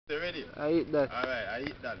You ready? I eat that. Alright, I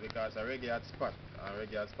eat that because a reggae hot spot. And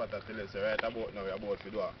reggae hot spot I tell you, so right about now we're about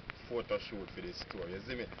to do a photo shoot for this tour, you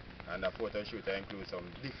see me? And the photo shoot I include some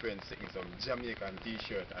different things, some Jamaican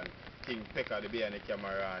t-shirt and King Pekka the bear in the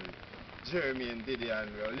camera and Jeremy and Diddy,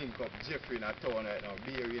 and we'll link up Jeffrey in a town right now,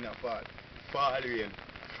 beer in a fall. Fall rain.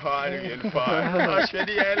 Gosh,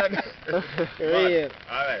 ready island.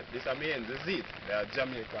 Alright, this is main visit. They are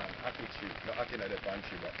Jamaican apple tree. Not apple in the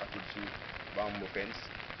pantry, but apple tree bamboo fence.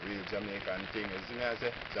 Real Jamaican thing. You see me I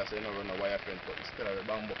say? Just you know run a wire fence, but it's still a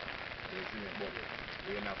bamboo. You see me? But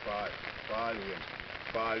rain a fall. Fall rain.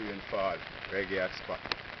 Fall rain fall. Reggae hot spot.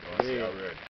 Don't say a word.